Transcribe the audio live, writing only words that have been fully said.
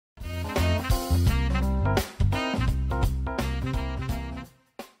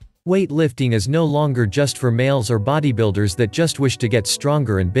Weightlifting is no longer just for males or bodybuilders that just wish to get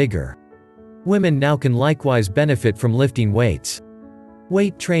stronger and bigger. Women now can likewise benefit from lifting weights.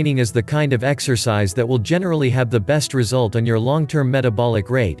 Weight training is the kind of exercise that will generally have the best result on your long-term metabolic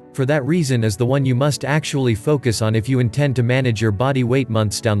rate, for that reason is the one you must actually focus on if you intend to manage your body weight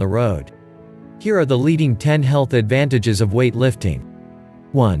months down the road. Here are the leading 10 health advantages of weightlifting.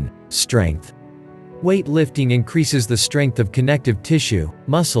 1. Strength. Weightlifting increases the strength of connective tissue,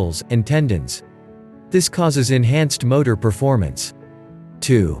 muscles, and tendons. This causes enhanced motor performance.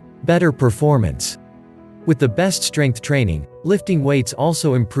 2. Better performance. With the best strength training, lifting weights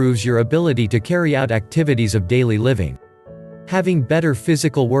also improves your ability to carry out activities of daily living. Having better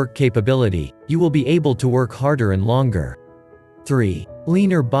physical work capability, you will be able to work harder and longer. 3.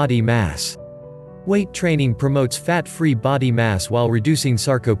 Leaner body mass. Weight training promotes fat-free body mass while reducing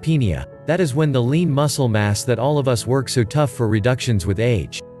sarcopenia, that is when the lean muscle mass that all of us work so tough for reductions with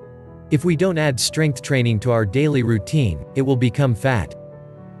age. If we don't add strength training to our daily routine, it will become fat.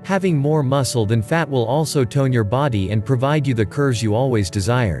 Having more muscle than fat will also tone your body and provide you the curves you always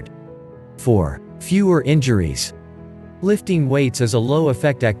desired. 4. Fewer injuries. Lifting weights is a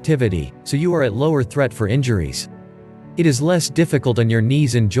low-effect activity, so you are at lower threat for injuries. It is less difficult on your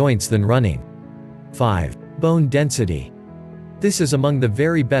knees and joints than running. 5. Bone density. This is among the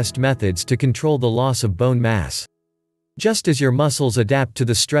very best methods to control the loss of bone mass. Just as your muscles adapt to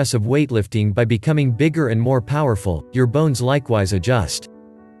the stress of weightlifting by becoming bigger and more powerful, your bones likewise adjust.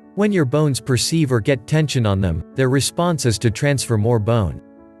 When your bones perceive or get tension on them, their response is to transfer more bone.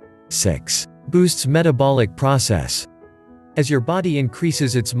 6. Boosts metabolic process. As your body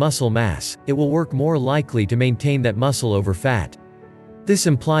increases its muscle mass, it will work more likely to maintain that muscle over fat. This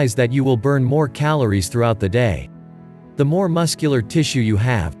implies that you will burn more calories throughout the day. The more muscular tissue you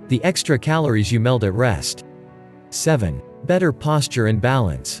have, the extra calories you melt at rest. 7. Better posture and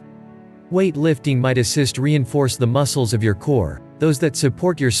balance. Weightlifting might assist reinforce the muscles of your core, those that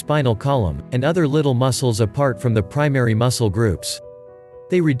support your spinal column, and other little muscles apart from the primary muscle groups.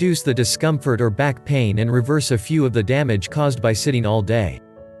 They reduce the discomfort or back pain and reverse a few of the damage caused by sitting all day.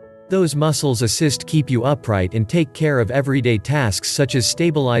 Those muscles assist keep you upright and take care of everyday tasks such as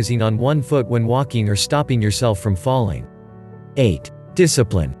stabilizing on one foot when walking or stopping yourself from falling. 8.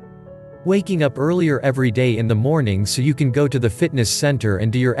 Discipline. Waking up earlier every day in the morning so you can go to the fitness center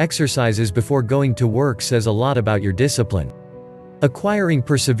and do your exercises before going to work says a lot about your discipline. Acquiring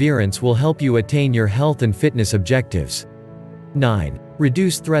perseverance will help you attain your health and fitness objectives. 9.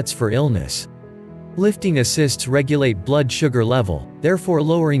 Reduce threats for illness. Lifting assists regulate blood sugar level, therefore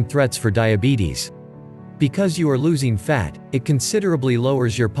lowering threats for diabetes. Because you are losing fat, it considerably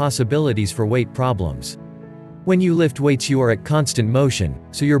lowers your possibilities for weight problems. When you lift weights you are at constant motion,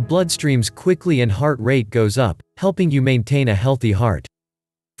 so your bloodstreams quickly and heart rate goes up, helping you maintain a healthy heart.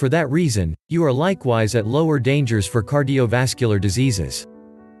 For that reason, you are likewise at lower dangers for cardiovascular diseases.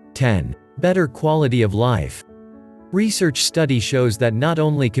 10. Better quality of life. Research study shows that not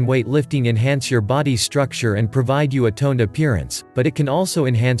only can weightlifting enhance your body structure and provide you a toned appearance, but it can also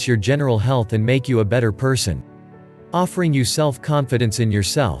enhance your general health and make you a better person. Offering you self-confidence in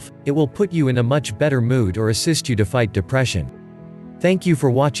yourself, it will put you in a much better mood or assist you to fight depression. Thank you for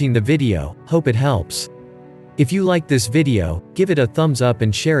watching the video, hope it helps. If you like this video, give it a thumbs up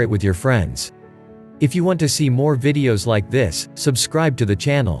and share it with your friends. If you want to see more videos like this, subscribe to the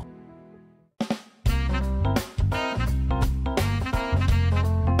channel.